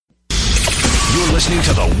listening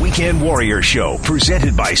to the Weekend Warrior Show,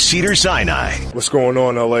 presented by Cedars-Sinai. What's going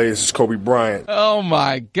on, LA? This is Kobe Bryant. Oh,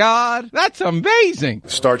 my God. That's amazing.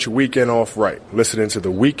 Start your weekend off right. Listening to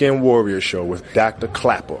the Weekend Warrior Show with Dr.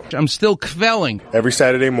 Clapper. I'm still kvelling. Every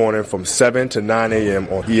Saturday morning from 7 to 9 a.m.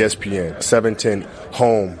 on ESPN, 710,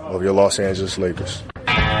 home of your Los Angeles Lakers.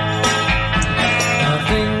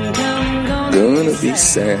 Gonna be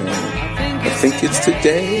sad. I think it's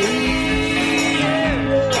today.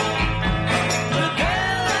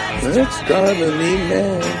 That's driving me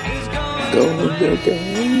mad.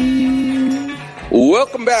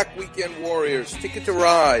 Welcome back, Weekend Warriors. Ticket to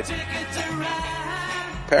Ride.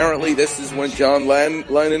 Apparently, this is when John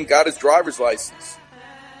Lennon got his driver's license.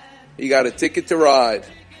 He got a ticket to ride.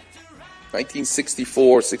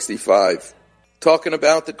 1964-65. Talking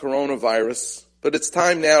about the coronavirus. But it's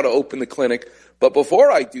time now to open the clinic. But before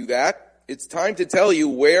I do that, it's time to tell you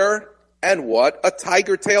where and what a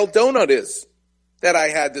Tiger Tail donut is that I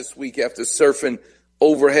had this week after surfing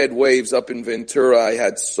overhead waves up in Ventura. I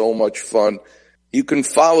had so much fun. You can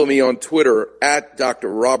follow me on Twitter at Dr.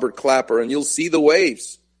 Robert Clapper, and you'll see the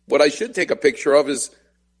waves. What I should take a picture of is,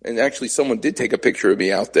 and actually someone did take a picture of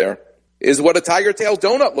me out there, is what a Tiger Tail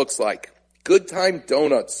donut looks like. Good Time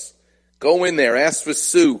Donuts. Go in there, ask for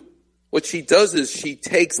Sue. What she does is she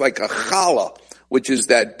takes like a challah, which is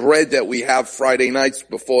that bread that we have Friday nights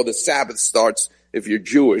before the Sabbath starts, if you're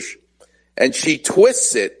Jewish, and she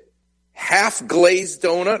twists it, half glazed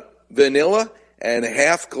donut, vanilla, and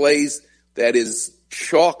half glazed that is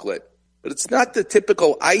chocolate. But it's not the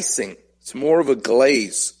typical icing. It's more of a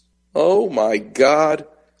glaze. Oh, my God.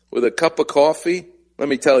 With a cup of coffee, let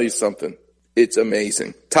me tell you something. It's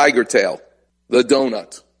amazing. Tiger Tail, the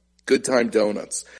donut. Good Time Donuts.